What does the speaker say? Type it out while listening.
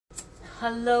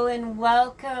Hello and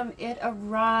welcome. It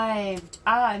arrived.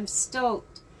 I'm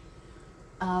stoked.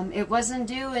 It wasn't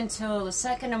due until the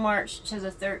 2nd of March to the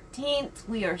 13th.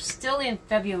 We are still in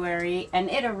February and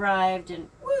it arrived and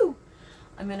woo!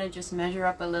 I'm going to just measure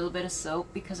up a little bit of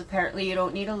soap because apparently you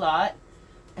don't need a lot.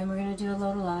 And we're going to do a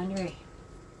load of laundry.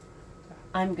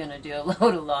 I'm going to do a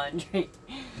load of laundry.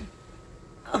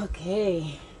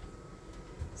 Okay.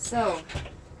 So,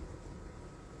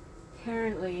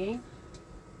 apparently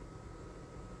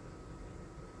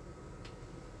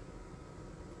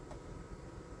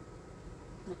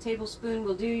a tablespoon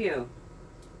will do you.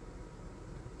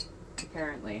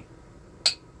 Apparently.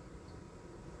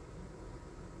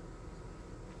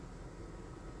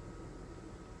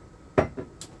 I'm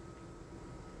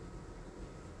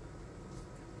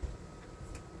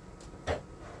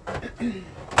going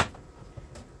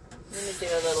to do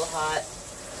a little hot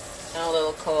and a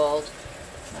little cold.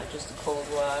 Not just a cold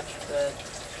wash, but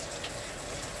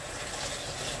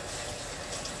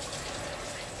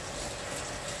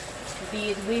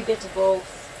be a wee bit of both.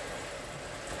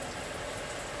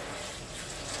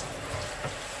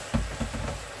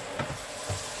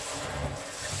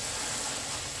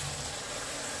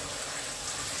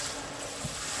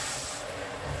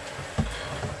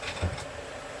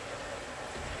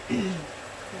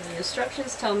 The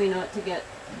instructions tell me not to get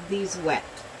these wet,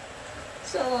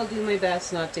 so I'll do my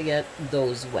best not to get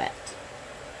those wet,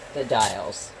 the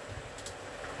dials.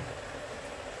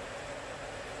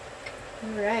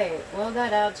 Alright, well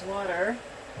that adds water.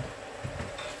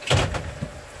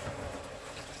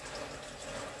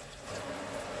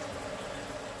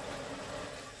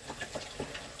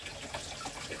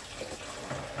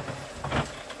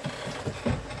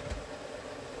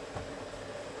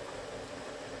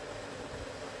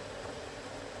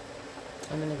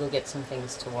 I'm gonna go get some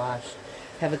things to wash.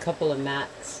 I have a couple of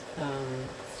mats,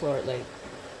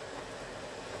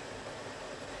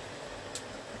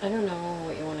 I don't know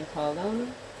what you want to call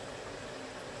them.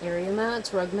 Area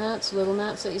mats, rug mats, little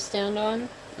mats that you stand on.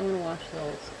 I'm going to wash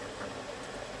those.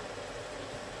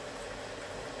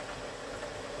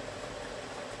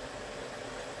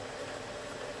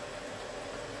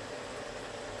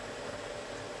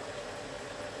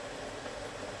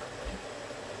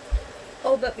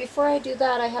 Oh, but before I do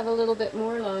that, I have a little bit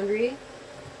more laundry.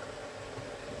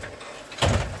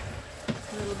 A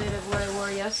little bit of what I wore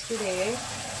yesterday.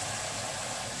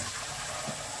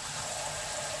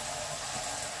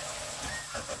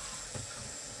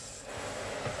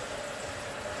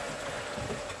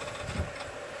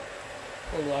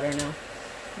 Cold water now.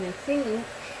 And I think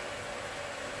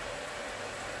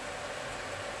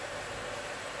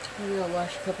maybe I'll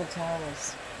wash a couple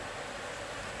towels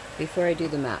before I do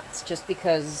the mats, just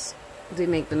because because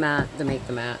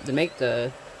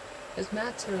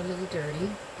mats are a little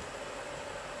dirty.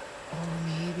 Or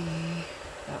maybe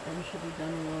that one should be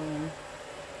done alone.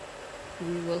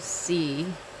 We will see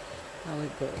how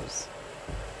it goes.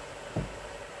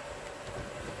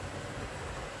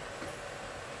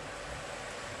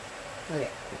 Okay.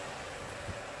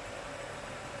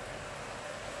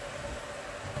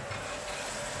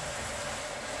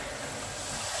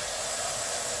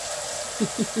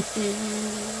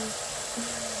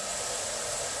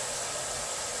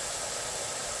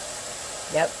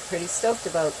 Yep, pretty stoked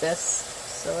about this.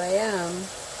 So I am.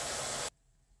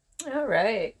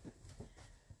 Alright.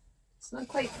 It's not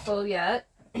quite full yet,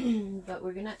 but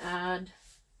we're gonna add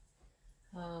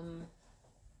some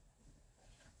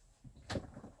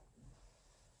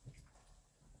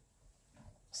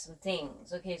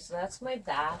things. Okay, so that's my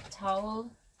bath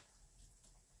towel.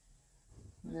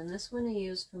 And then this one I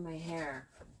use for my hair.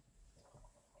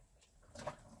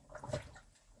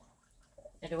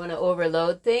 I don't want to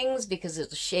overload things because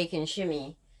it'll shake and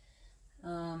shimmy.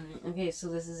 Okay, so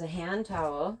this is a hand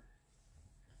towel.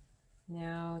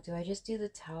 Now, do I just do the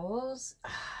towels?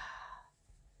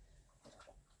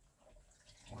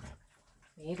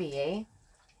 Maybe, eh?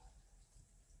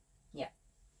 Yeah.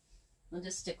 I'll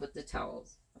just stick with the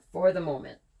towels for the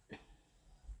moment.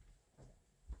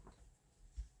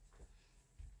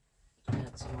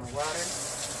 Add some more water.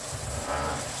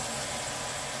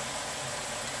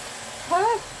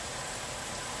 Huh?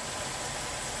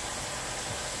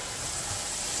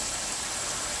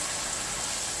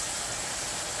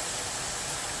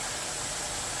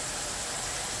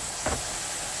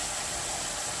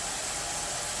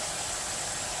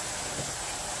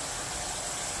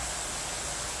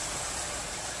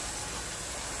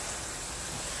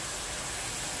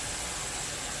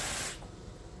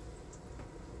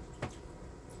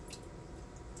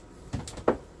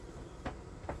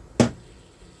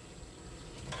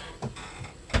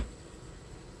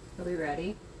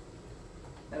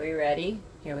 Are we ready?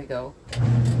 Here we go.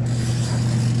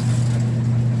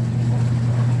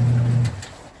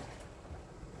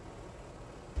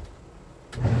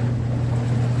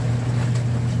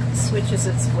 Switches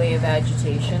its way of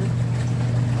agitation.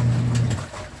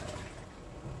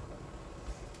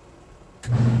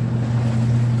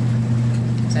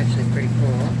 It's actually pretty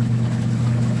cool.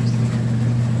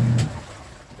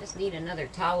 Just need another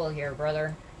towel here,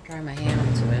 brother. Dry my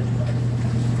hands with.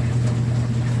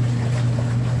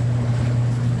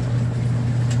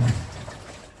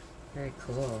 Very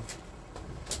cool.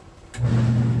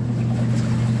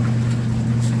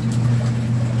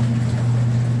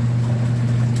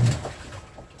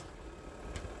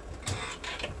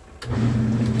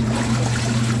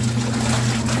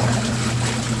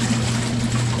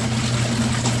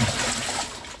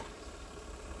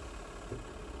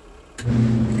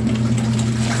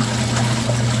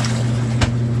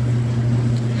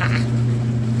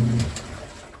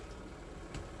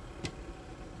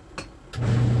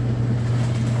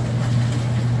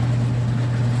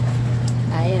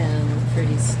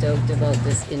 Stoked about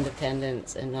this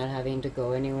independence and not having to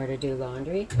go anywhere to do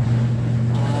laundry.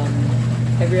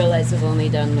 I realize I've only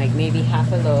done like maybe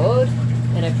half a load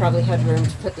and I probably had room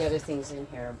to put the other things in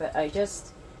here, but I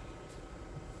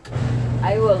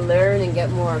will learn and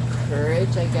get more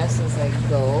courage, I guess, as I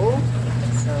go.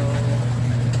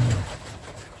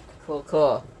 So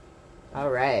cool. All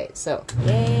right, so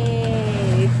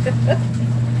yay.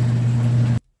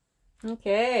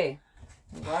 Okay,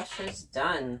 wash is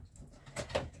done.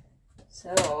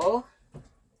 So,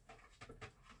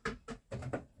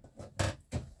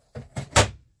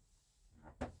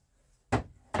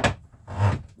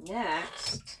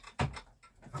 next,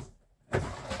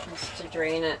 just to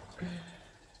drain it.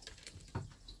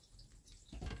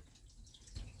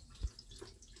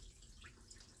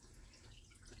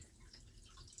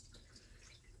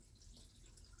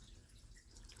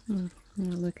 I'm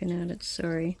not looking at it,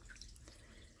 sorry.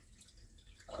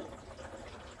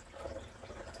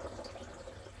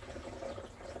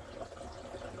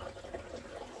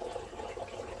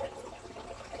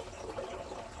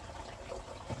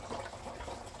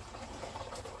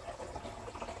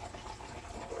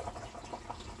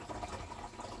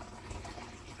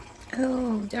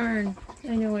 Oh, darn.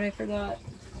 I know what I forgot.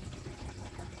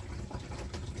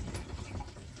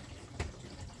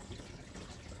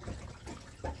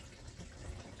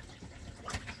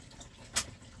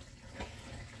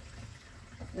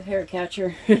 The hair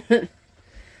catcher.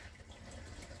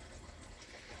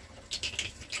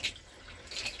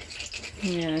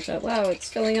 Yeah, I thought, wow, it's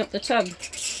filling up the tub.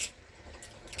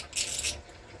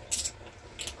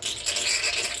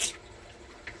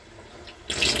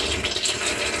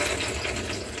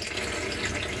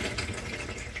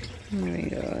 There we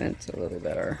go, that's a little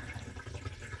better.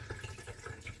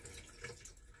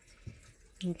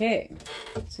 Okay,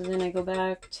 so then I go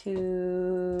back to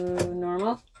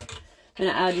normal. I'm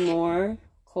gonna add more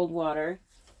cold water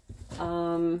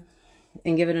and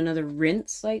give it another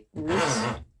rinse, wash,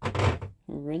 rinse.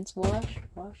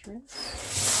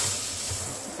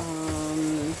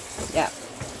 Yeah,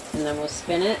 and then we'll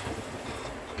spin it.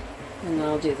 And then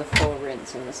I'll do the full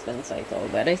rinse in the spin cycle.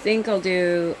 But I think I'll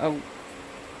do a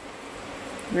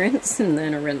rinse and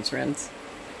then a rinse.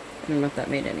 I don't know if that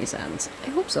made any sense. I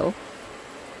hope so.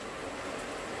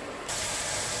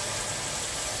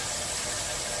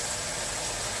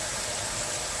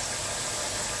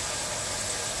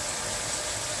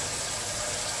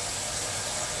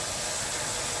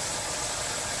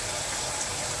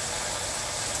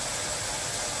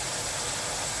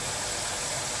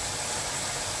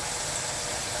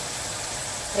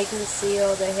 I can see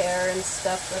all the hair and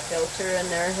stuff the filter in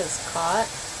there has caught.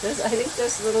 I think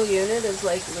this little unit is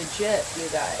like legit, you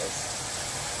guys.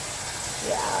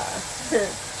 Yeah.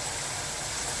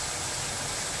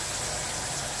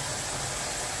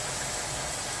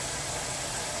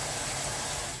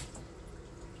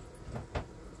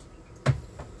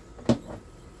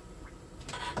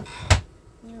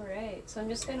 Alright, so I'm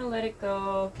just going to let it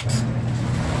go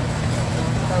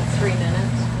about 3 minutes.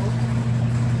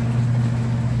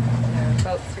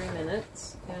 About 3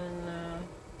 minutes, and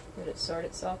let it sort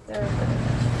itself there.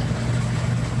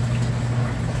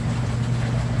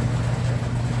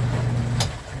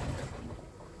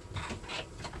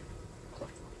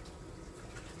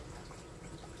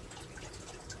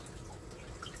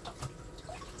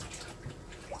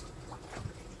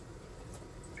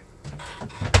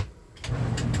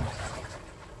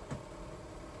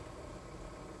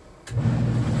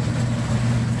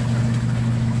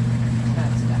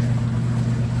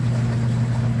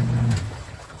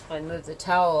 I move the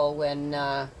towel when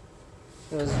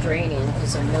It was draining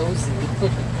because I'm nosy.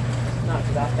 Knocked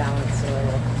it off balance a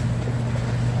little.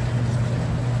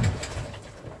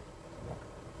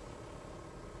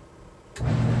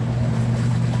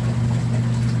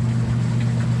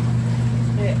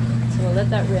 Okay, so we'll let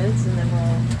that rinse and then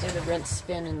we'll do the rinse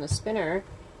spin in the spinner,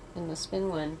 in the spin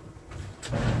one.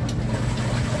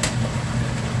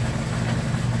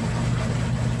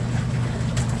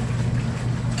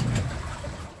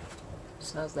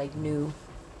 Smells like new.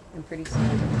 I'm pretty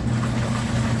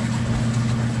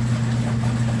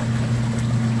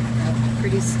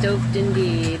stoked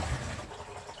indeed.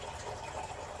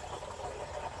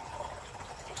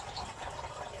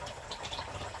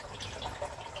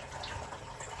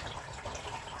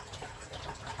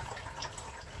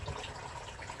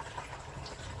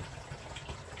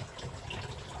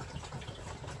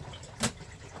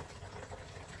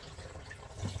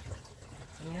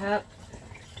 Yep.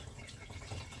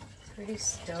 Pretty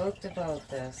stoked about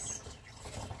this.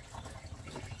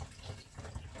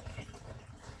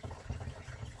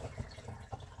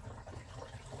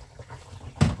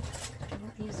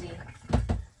 Easy.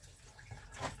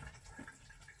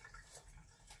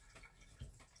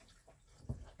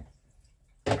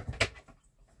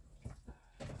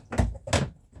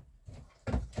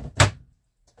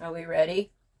 Are we ready?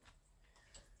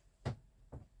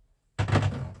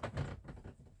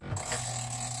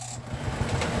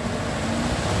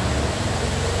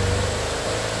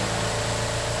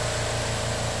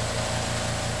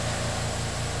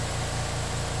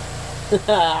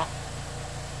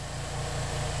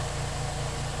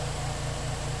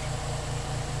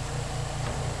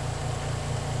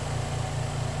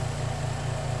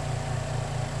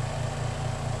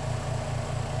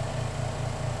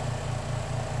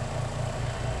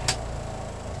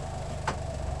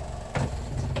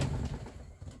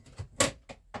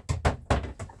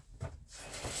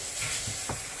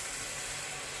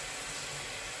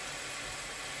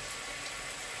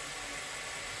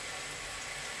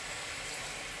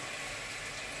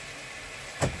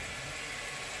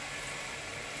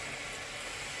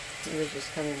 He was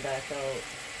just coming back out.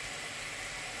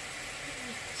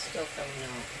 Still coming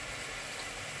out.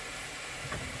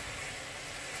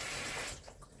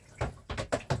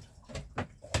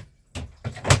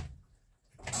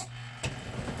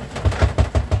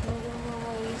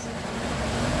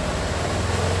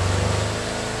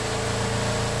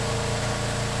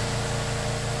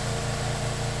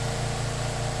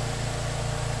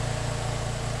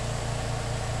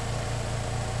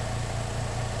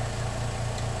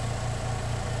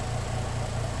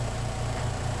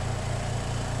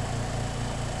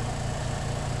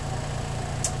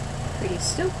 Pretty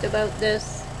stoked about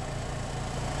this.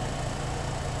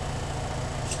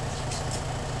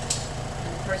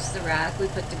 And of course the rack we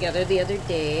put together the other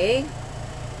day.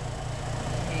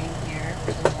 Hang here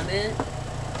for the moment.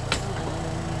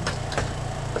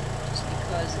 Just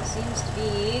because it seems to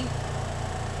be...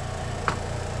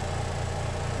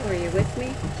 Are you with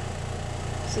me?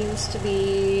 Seems to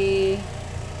be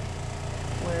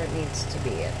where it needs to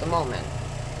be at the moment.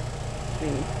 I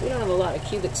mean, we don't have a lot of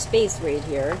cubic space right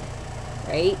here.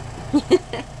 Right? I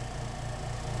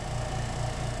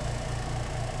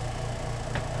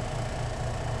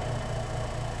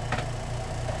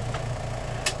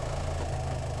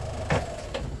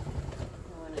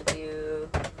want to do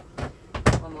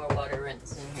one more water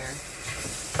rinse in here.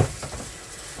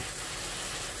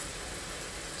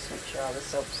 Just make sure all the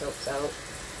soap soaks out.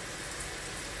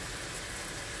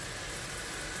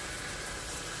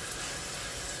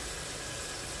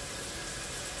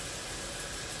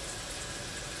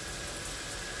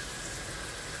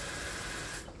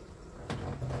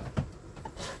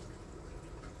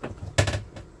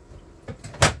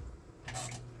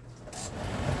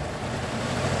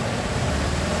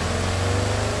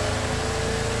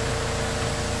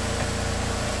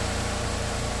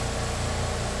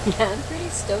 Yeah, I'm pretty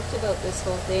stoked about this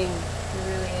whole thing. I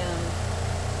really am.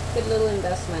 Good little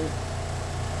investment.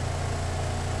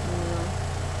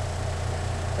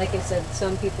 Like I said,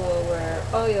 some people were,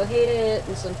 oh, you'll hate it,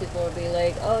 and some people will be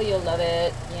like, oh, you'll love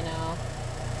it, you know.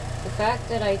 The fact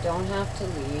that I don't have to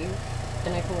leave,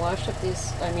 and I can wash up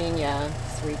these, I mean, yeah,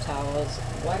 3 towels,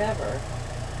 whatever.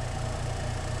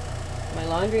 My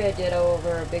laundry I did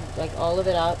over a big, like all of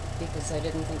it up, because I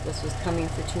didn't think this was coming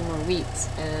for 2 more weeks,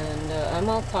 and I'm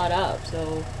all caught up,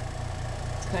 so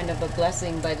it's kind of a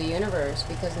blessing by the universe,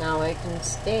 because now I can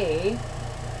stay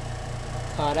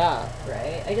caught up,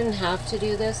 right? I didn't have to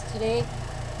do this today,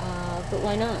 but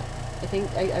why not? I think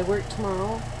I work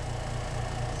tomorrow,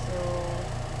 so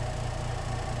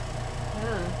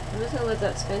yeah. I'm just gonna let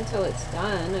that spin till it's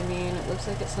done. I mean, it looks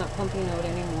like it's not pumping out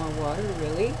any more water,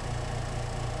 really.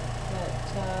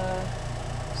 But,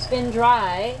 spin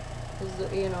dry,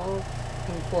 is, you know,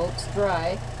 in quotes,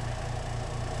 dry.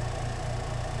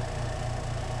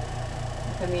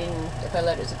 I mean, if I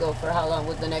let it go for how long,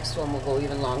 would the next one will go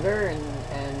even longer,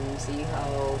 and see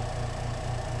how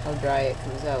dry it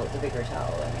comes out, the bigger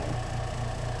towel, I mean.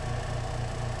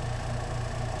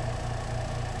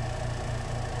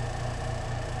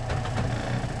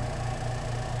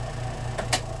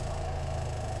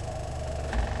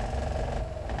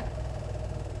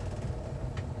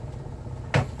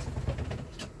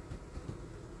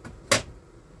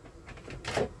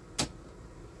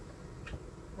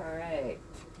 Alright.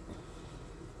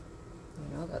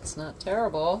 You know, that's not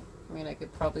terrible. I mean, I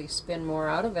could probably spin more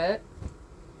out of it.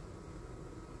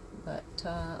 But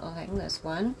I'll hang this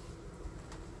one.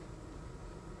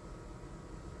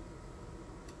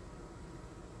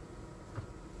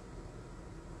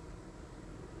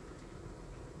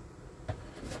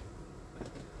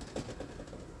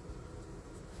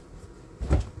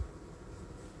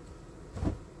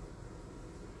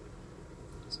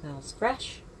 Smells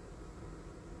fresh.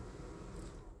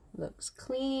 Looks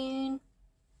clean.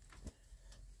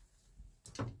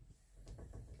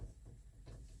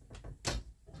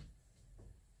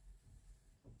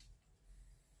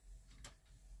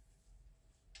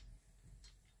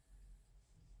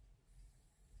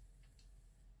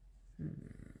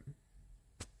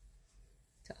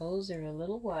 Towels are a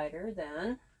little wider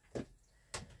than.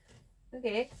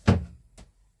 Okay.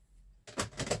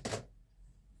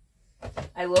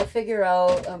 I will figure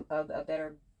out a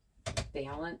better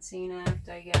balancing act,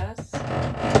 I guess,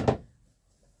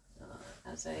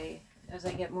 as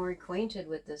I get more acquainted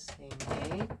with this thing,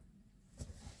 okay?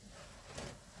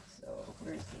 So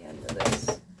where's the end of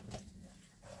this?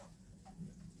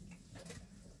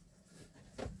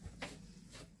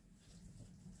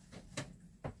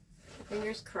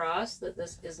 Fingers crossed that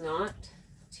this is not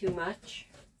too much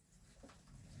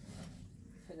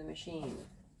for the machine.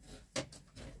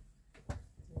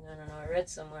 I don't know, I read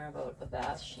somewhere about a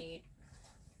bath sheet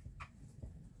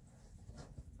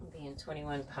being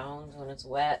 21 pounds when it's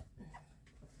wet.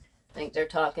 I think they're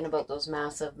talking about those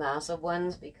massive, massive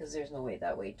ones, because there's no way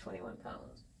that weighed 21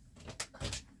 pounds.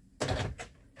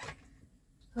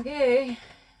 Okay,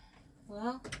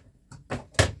 well,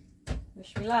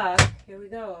 wish me luck. Here we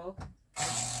go.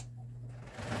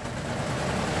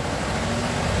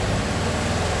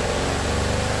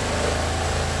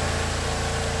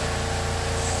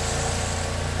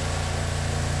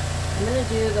 I'm going to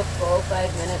do the full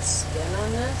 5 minute spin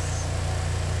on this.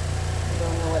 I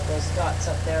don't know what those dots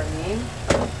up there mean.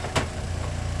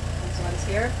 These ones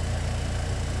here.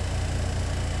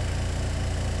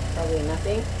 Probably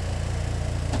nothing.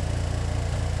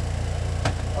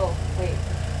 Oh, wait.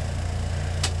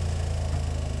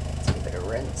 Let's give it a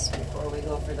rinse before we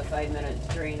go for the 5 minute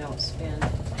drain out spin.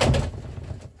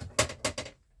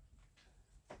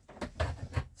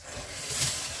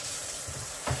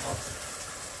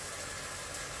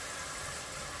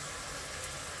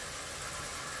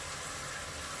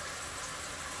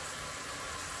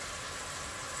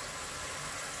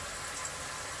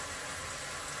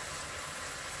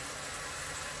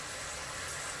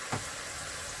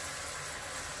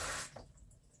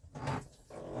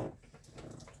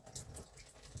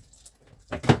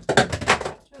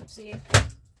 See. I'm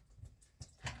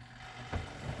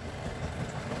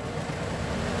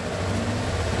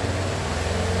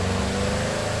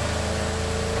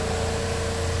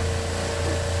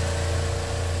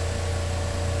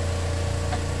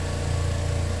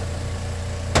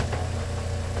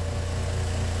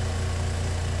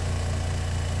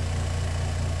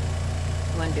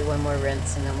going to do one more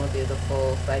rinse and then we'll do the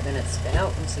full 5 minute spin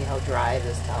out and see how dry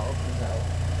this towel comes out.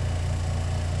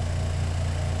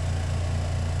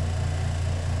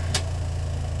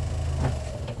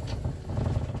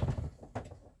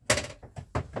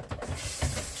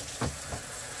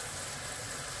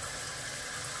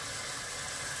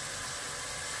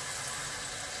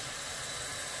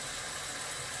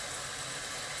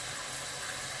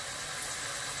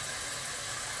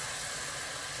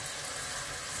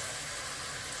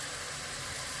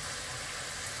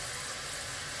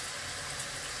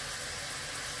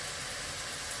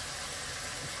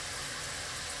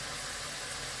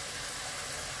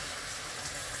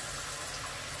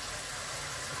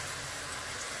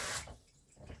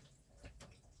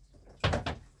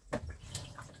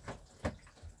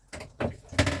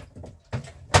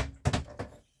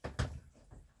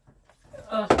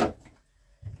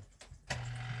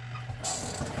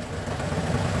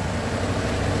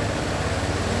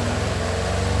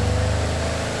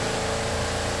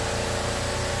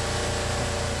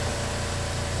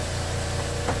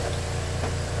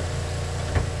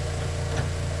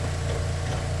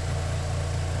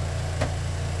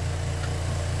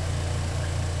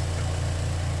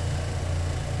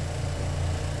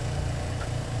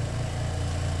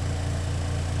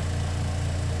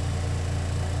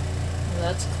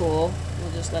 that's cool.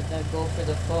 We'll just let that go for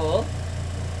the full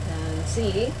and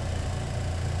see.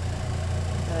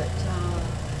 But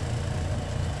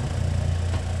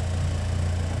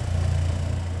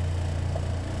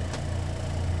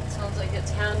sounds like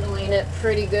it's handling it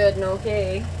pretty good and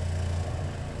okay.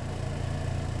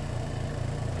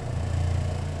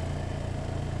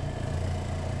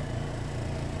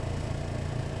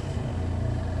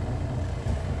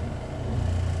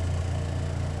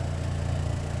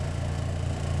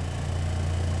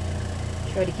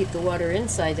 Try to keep the water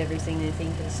inside everything, I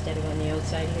think, instead of on the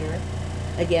outside here.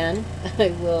 Again,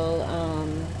 I will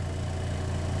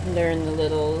learn the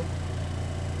little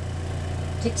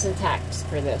tips and tacks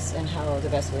for this and how the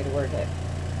best way to work it.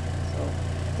 So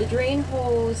the drain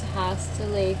hose has to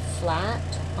lay flat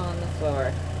on the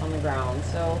floor, on the ground.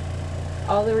 So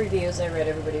all the reviews I read,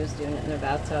 everybody was doing it in their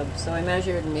bathtub. So I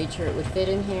measured and made sure it would fit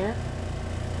in here.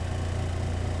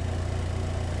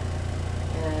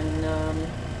 And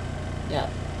yeah,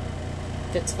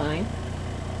 fits fine.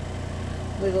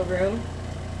 Wiggle room.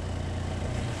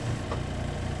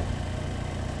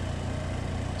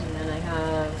 And then I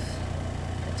have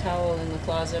a towel in the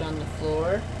closet on the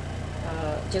floor,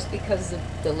 just because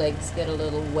the legs get a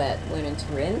little wet when it's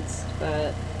rinsed,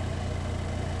 but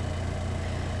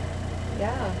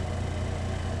yeah,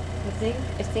 I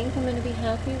think I'm going to be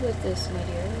happy with this, my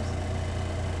dears.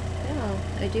 Yeah,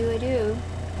 I do.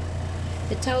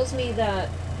 It tells me that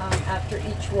after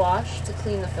each wash to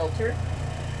clean the filter.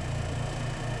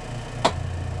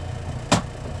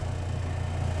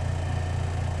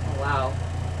 Oh, wow.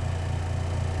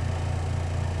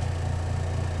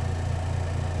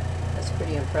 That's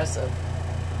pretty impressive.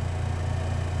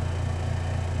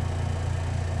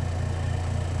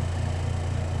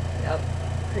 Yep,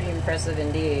 pretty impressive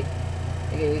indeed.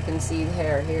 Okay, we can see the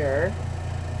hair here.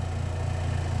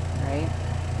 Right?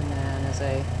 And then as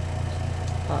I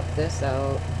pop this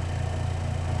out,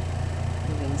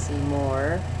 you can see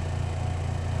more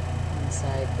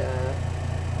inside the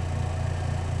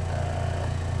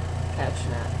catch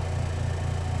net.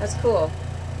 That's cool.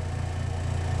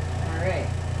 Alright,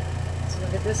 so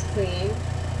look at this clean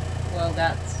while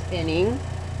that's spinning.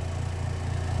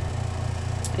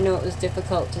 I know it was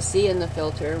difficult to see in the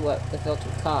filter what the filter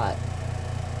caught,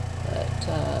 but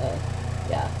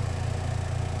yeah,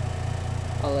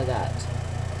 all of that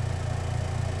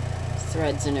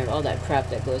threads and all that crap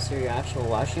that goes through your actual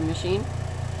washing machine,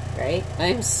 right?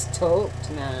 I'm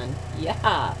stoked, man.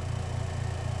 Yeah.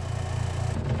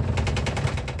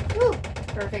 Woo.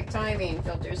 Perfect timing.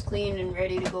 Filter's clean and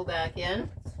ready to go back in.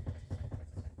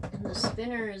 And the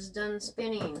spinner is done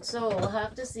spinning. So we'll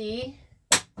have to see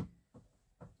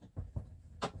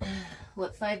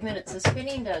what 5 minutes of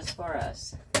spinning does for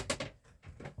us.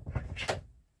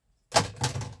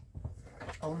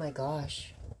 Oh my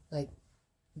gosh. Like,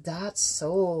 that's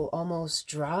so almost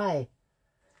dry.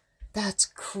 That's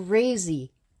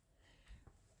crazy.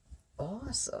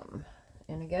 Awesome.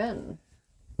 And again,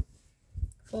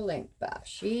 full length bath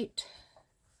sheet.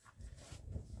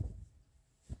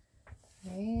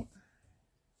 Right.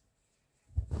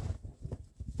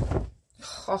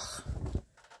 Oh,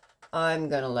 I'm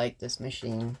gonna like this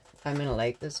machine. I'm gonna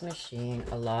like this machine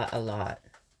a lot, a lot.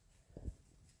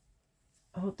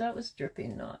 I hope that was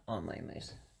dripping, not on my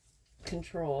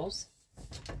controls.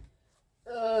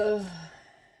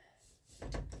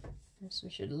 Guess we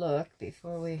should look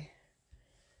before we...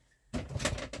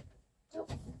 Oh.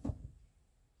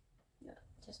 Yeah,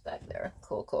 just back there.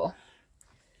 Cool, cool.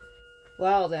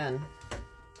 Well then.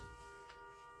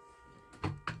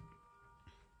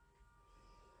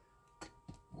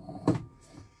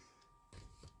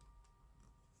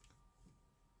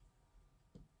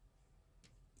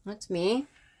 That's me.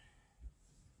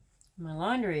 My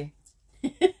laundry.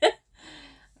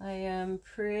 I am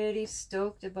pretty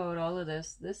stoked about all of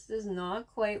this. This is not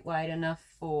quite wide enough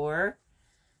for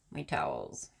my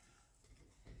towels.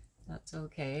 That's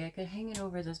okay. I could hang it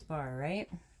over this bar, right?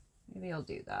 Maybe I'll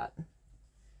do that.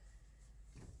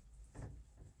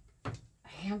 I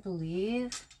can't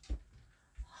believe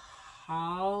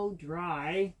how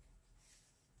dry.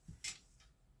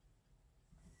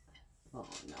 Oh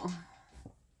no.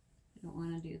 I don't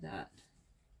want to do that.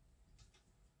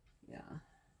 Yeah.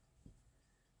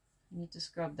 I need to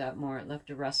scrub that more. It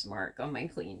left a rust mark on my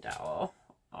clean towel.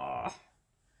 Oh.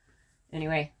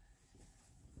 Anyway.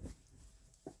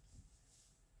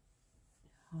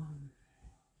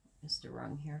 Missed a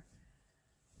rung here.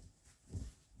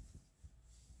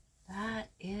 That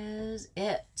is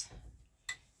it.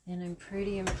 And I'm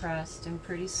pretty impressed. I'm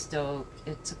pretty stoked.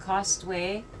 It's a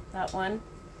Costway, that one.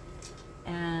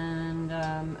 And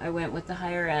I went with the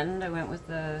higher end. I went with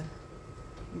the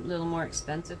little more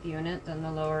expensive unit than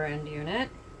the lower end unit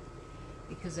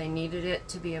because I needed it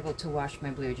to be able to wash my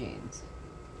blue jeans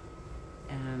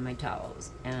and my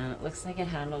towels. And it looks like it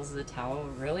handles the towel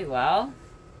really well.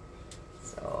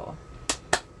 So,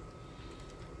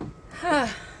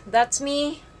 that's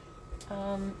me.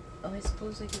 I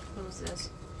suppose I could close this.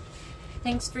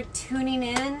 Thanks for tuning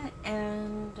in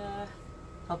and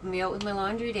helping me out with my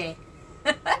laundry day.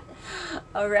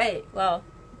 Alright, well,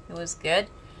 it was good.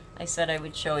 I said I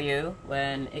would show you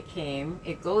when it came.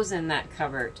 It goes in that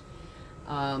cupboard.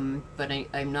 But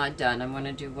I'm not done. I'm going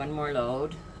to do one more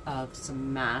load of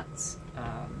some mats.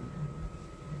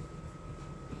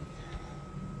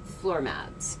 Floor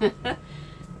mats.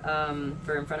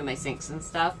 For in front of my sinks and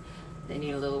stuff. They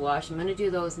need a little wash. I'm going to do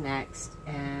those next.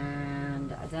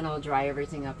 And then I'll dry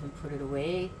everything up and put it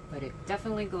away. But it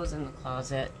definitely goes in the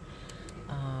closet.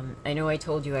 I know I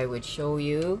told you I would show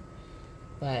you.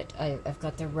 But I've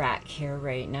got the rack here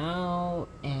right now,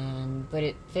 but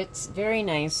it fits very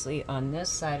nicely on this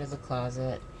side of the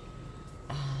closet.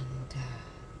 And,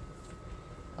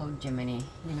 oh Jiminy,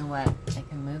 you know what? I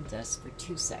can move this for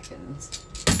 2 seconds.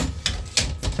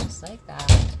 Just like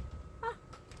that.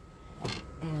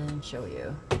 And show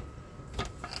you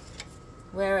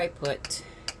where I put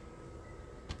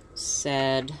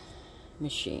said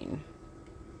machine.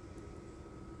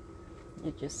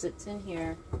 It just sits in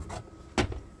here.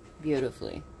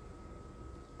 Beautifully.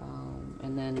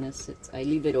 And then this sits, I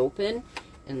leave it open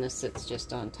and this sits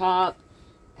just on top,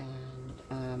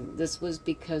 and this was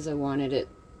because I wanted it,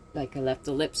 like I left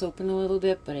the lips open a little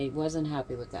bit, but I wasn't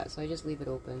happy with that, so I just leave it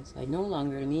open. So I no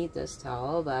longer need this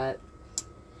towel, but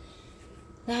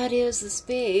that is the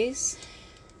space.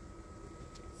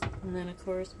 And then of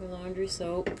course my laundry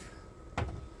soap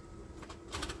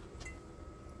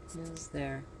is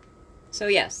there. So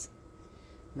yes,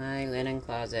 my linen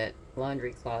closet,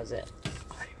 laundry closet.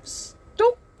 I'm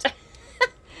stoked.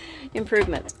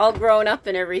 Improvements. All grown up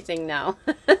and everything now.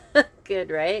 Good,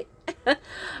 right?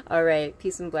 All right.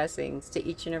 Peace and blessings to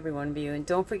each and every one of you. And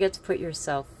don't forget to put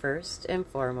yourself first and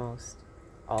foremost.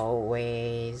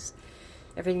 Always.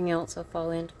 Everything else will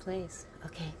fall into place.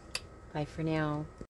 Okay. Bye for now.